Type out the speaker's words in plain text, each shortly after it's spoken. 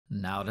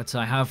Now that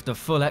I have the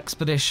full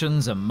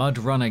expeditions and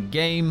MudRunner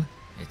game,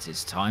 it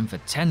is time for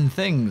 10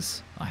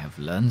 things I have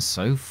learned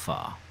so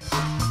far.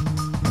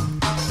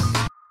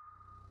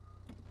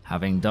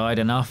 Having died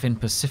enough in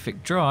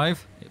Pacific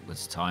Drive, it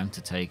was time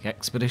to take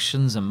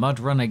Expeditions and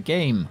MudRunner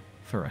Game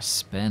for a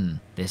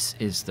spin. This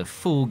is the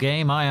full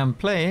game I am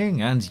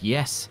playing, and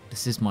yes,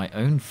 this is my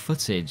own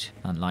footage,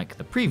 unlike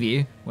the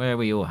preview, where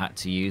we all had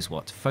to use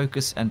what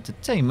Focus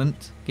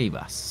Entertainment gave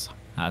us.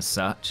 As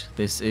such,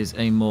 this is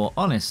a more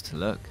honest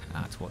look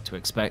at what to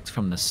expect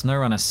from the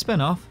SnowRunner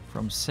spin-off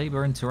from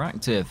Saber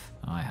Interactive.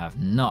 I have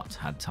not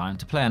had time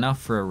to play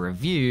enough for a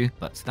review,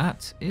 but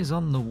that is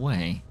on the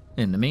way.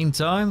 In the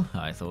meantime,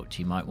 I thought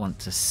you might want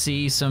to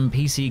see some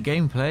PC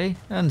gameplay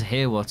and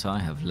hear what I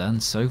have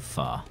learned so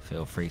far.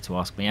 Feel free to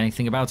ask me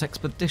anything about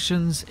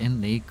Expeditions in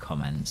the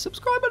comments.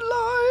 Subscribe and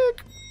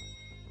like!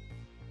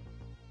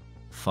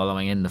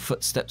 Following in the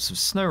footsteps of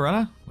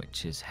SnowRunner,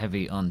 which is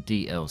heavy on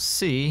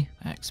DLC,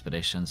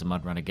 Expeditions and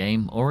MudRunner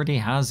Game already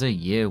has a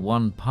Year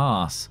 1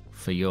 pass.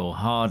 For your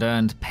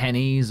hard-earned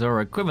pennies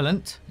or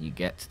equivalent, you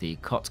get the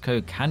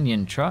Kotko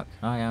Canyon truck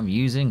I am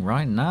using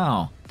right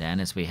now. Then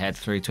as we head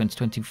through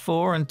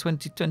 2024 and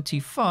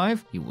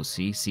 2025, you will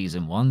see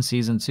Season 1,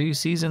 Season 2,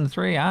 Season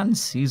 3 and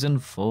Season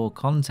 4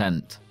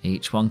 content.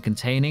 Each one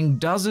containing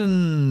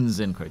dozens,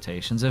 in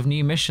quotations, of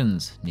new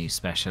missions, new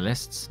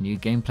specialists, new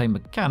gameplay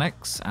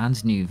mechanics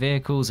and new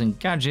vehicles and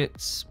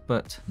gadgets,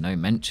 but no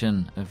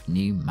mention of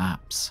new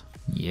maps.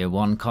 Year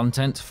 1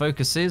 content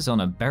focuses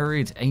on a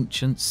buried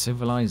ancient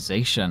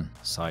civilization.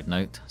 Side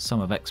note,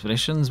 some of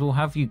Expeditions will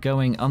have you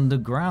going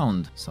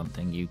underground,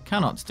 something you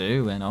cannot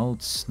do in old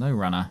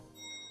SnowRunner.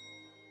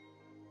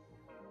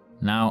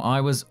 Now, I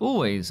was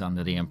always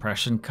under the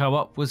impression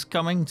co-op was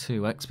coming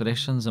to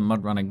Expeditions and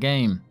MudRunner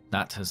Game.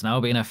 That has now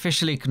been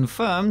officially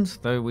confirmed,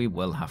 though we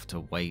will have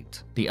to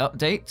wait. The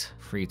update,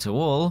 free to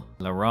all,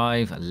 will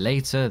arrive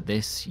later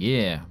this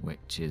year,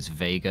 which is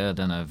vaguer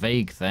than a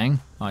vague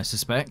thing. I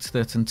suspect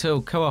that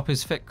until co-op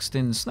is fixed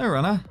in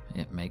SnowRunner,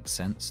 it makes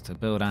sense to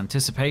build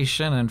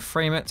anticipation and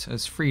frame it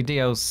as free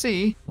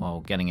DLC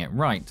while getting it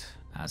right,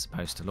 as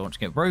opposed to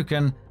launching it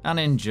broken and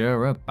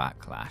endure a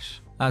backlash.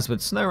 As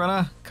with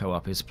SnowRunner,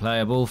 co-op is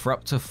playable for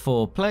up to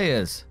 4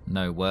 players.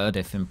 No word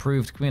if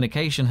improved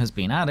communication has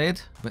been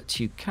added, but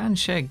you can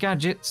share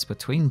gadgets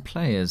between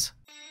players.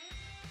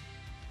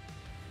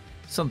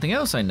 Something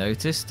else I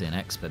noticed in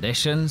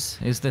Expeditions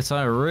is that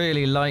I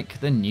really like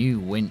the new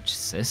winch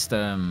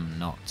system,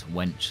 not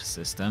wench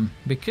system.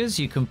 Because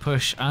you can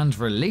push and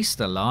release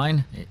the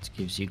line, it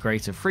gives you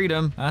greater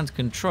freedom and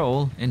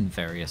control in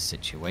various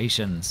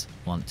situations.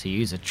 Want to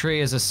use a tree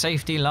as a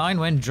safety line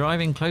when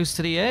driving close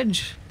to the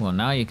edge? Well,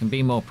 now you can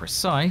be more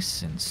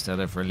precise. Instead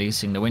of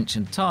releasing the winch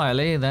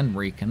entirely, then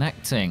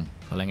reconnecting.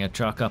 Pulling a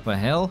truck up a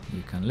hill,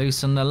 you can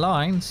loosen the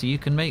line so you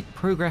can make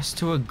progress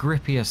to a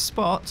grippier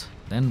spot,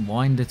 then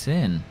wind it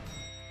in.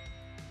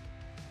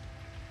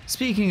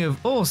 Speaking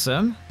of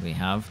awesome, we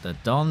have the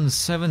Don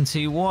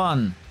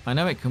 71. I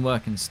know it can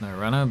work in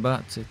SnowRunner,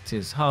 but it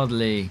is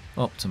hardly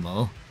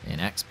optimal. In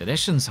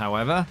Expeditions,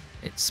 however,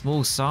 its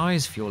small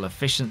size, fuel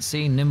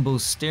efficiency, nimble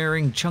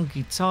steering,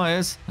 chunky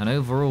tyres, and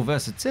overall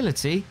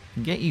versatility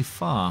can get you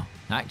far.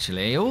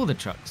 Actually, all the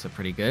trucks are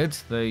pretty good,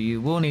 though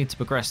you will need to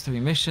progress through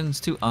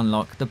missions to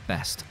unlock the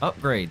best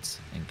upgrades,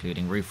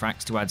 including roof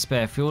racks to add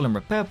spare fuel and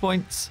repair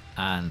points,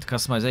 and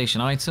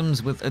customization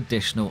items with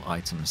additional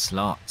item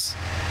slots.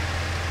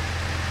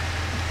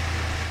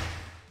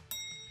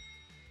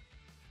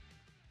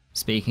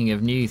 Speaking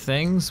of new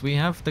things, we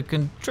have the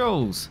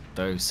controls.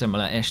 Though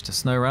similar-ish to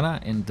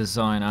SnowRunner in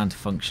design and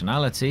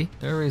functionality,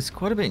 there is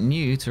quite a bit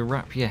new to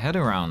wrap your head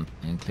around,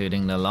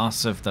 including the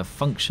loss of the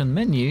function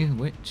menu,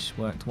 which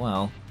worked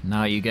well.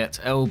 Now you get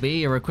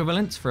LB or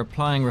equivalent for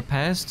applying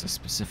repairs to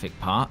specific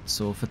parts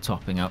or for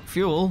topping up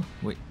fuel,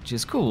 which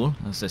is cool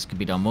as this can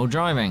be done while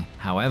driving.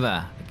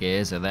 However, the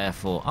gears are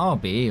therefore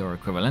RB or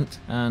equivalent,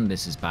 and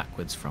this is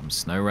backwards from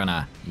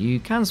SnowRunner. You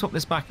can swap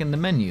this back in the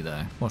menu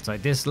though. What I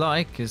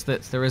dislike is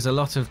that there is a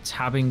lot of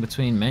tabbing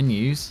between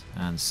menus,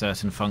 and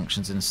certain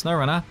functions in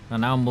SnowRunner are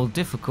now more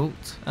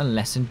difficult and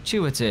less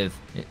intuitive.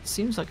 It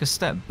seems like a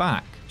step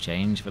back.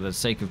 Change for the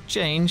sake of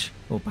change,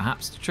 or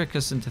perhaps to trick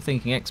us into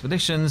thinking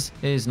Expeditions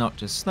is not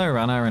just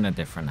SnowRunner in a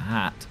different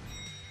hat.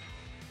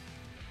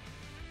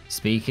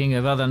 Speaking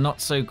of other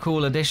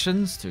not-so-cool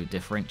additions to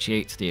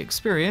differentiate the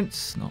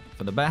experience, not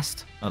for the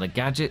best, are the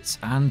gadgets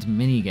and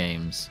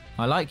minigames.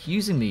 I like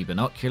using the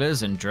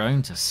binoculars and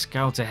drone to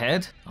scout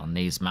ahead. On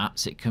these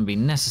maps it can be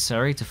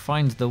necessary to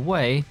find the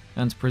way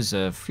and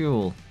preserve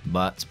fuel,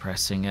 but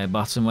pressing a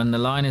button when the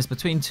line is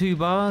between 2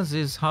 bars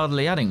is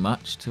hardly adding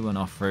much to an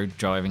off-road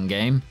driving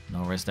game,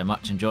 nor is there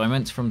much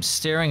enjoyment from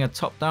steering a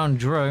top-down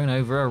drone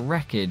over a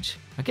wreckage.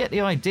 I get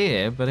the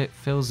idea, but it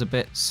feels a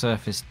bit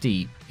surface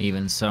deep.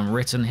 Even some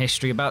written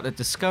history about the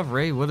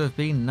discovery would have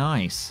been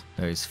nice.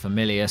 Those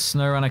familiar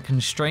SnowRunner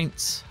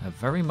constraints are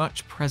very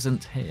much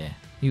present here.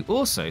 You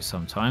also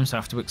sometimes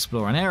have to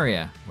explore an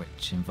area,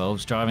 which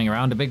involves driving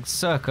around a big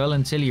circle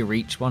until you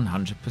reach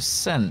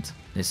 100%.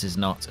 This is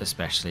not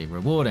especially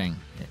rewarding.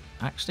 It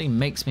actually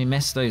makes me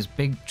miss those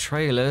big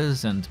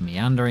trailers and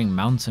meandering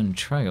mountain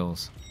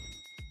trails.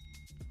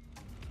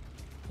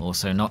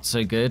 Also not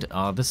so good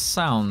are the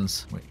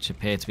sounds, which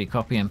appear to be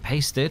copy and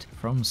pasted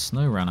from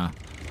SnowRunner.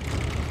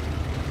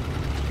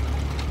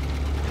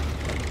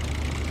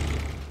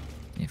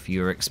 If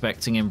you're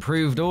expecting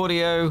improved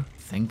audio,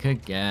 think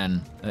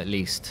again. At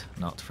least,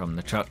 not from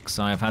the trucks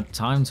I have had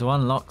time to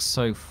unlock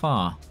so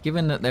far.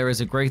 Given that there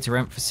is a greater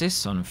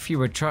emphasis on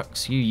fewer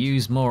trucks you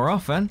use more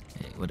often,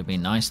 it would have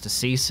been nice to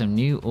see some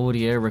new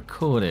audio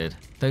recorded.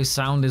 Though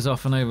sound is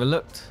often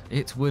overlooked,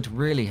 it would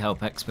really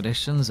help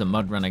Expeditions and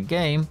MudRunner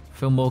Game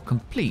feel more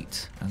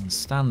complete and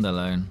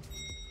standalone.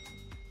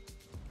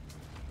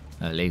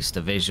 At least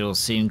the visuals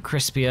seem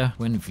crispier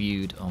when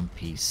viewed on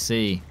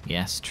PC.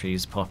 Yes,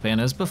 trees pop in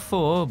as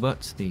before,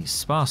 but the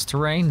sparse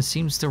terrain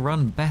seems to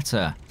run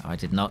better. I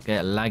did not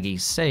get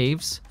laggy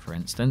saves, for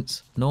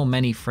instance, nor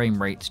many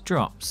frame rate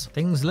drops.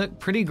 Things look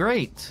pretty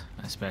great,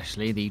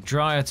 especially the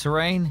drier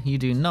terrain you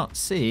do not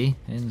see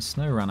in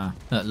SnowRunner.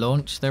 At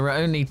launch, there are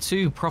only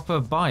 2 proper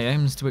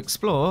biomes to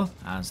explore,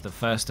 as the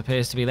first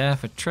appears to be there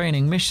for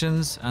training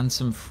missions and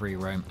some free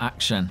roam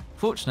action.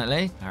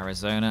 Fortunately,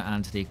 Arizona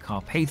and the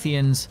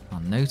Carpathians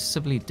are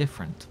noticeably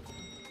different.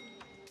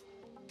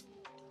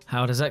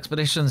 How does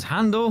Expeditions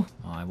handle?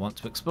 I want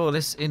to explore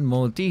this in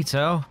more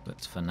detail, but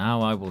for now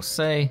I will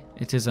say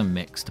it is a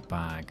mixed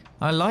bag.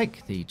 I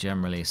like the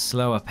generally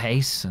slower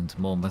pace and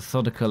more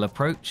methodical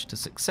approach to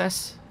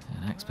success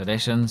in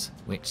Expeditions,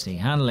 which the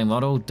handling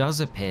model does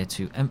appear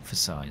to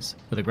emphasize.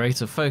 With a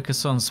greater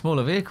focus on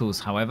smaller vehicles,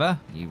 however,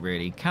 you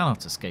really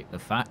cannot escape the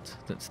fact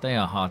that they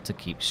are hard to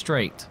keep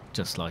straight.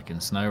 Just like in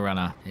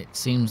SnowRunner, it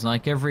seems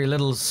like every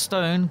little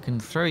stone can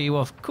throw you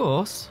off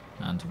course,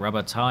 and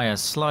rubber tires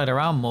slide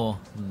around more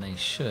than they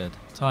should.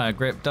 Tire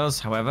grip does,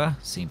 however,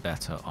 seem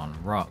better on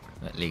rock.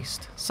 At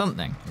least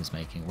something is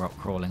making rock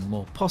crawling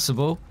more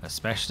possible,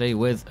 especially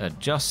with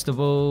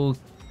adjustable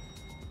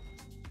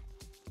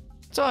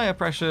tire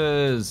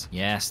pressures.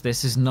 Yes,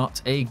 this is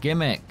not a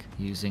gimmick.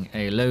 Using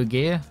a low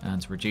gear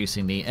and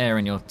reducing the air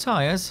in your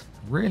tires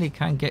really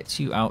can get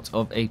you out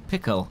of a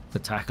pickle. For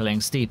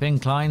tackling steep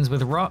inclines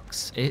with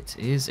rocks, it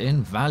is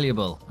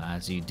invaluable,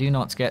 as you do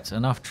not get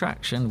enough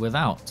traction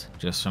without.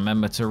 Just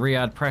remember to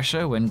re-add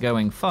pressure when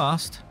going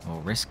fast, or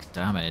risk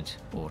damage.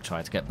 Or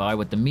try to get by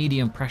with the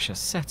medium pressure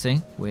setting,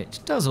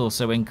 which does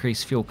also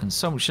increase fuel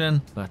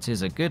consumption, but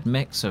is a good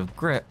mix of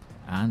grip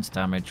and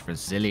damage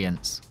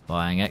resilience.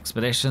 Buying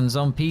Expeditions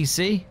on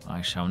PC,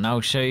 I shall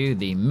now show you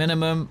the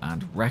minimum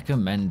and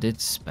recommended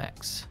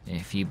specs.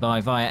 If you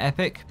buy via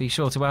Epic, be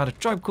sure to add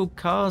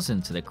ATribeCalledCars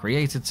into the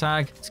creator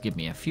tag to give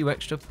me a few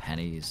extra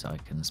pennies I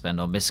can spend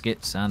on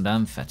biscuits and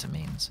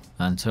amphetamines.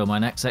 Until my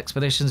next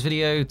Expeditions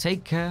video,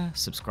 take care,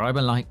 subscribe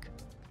and like,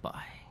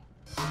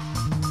 bye.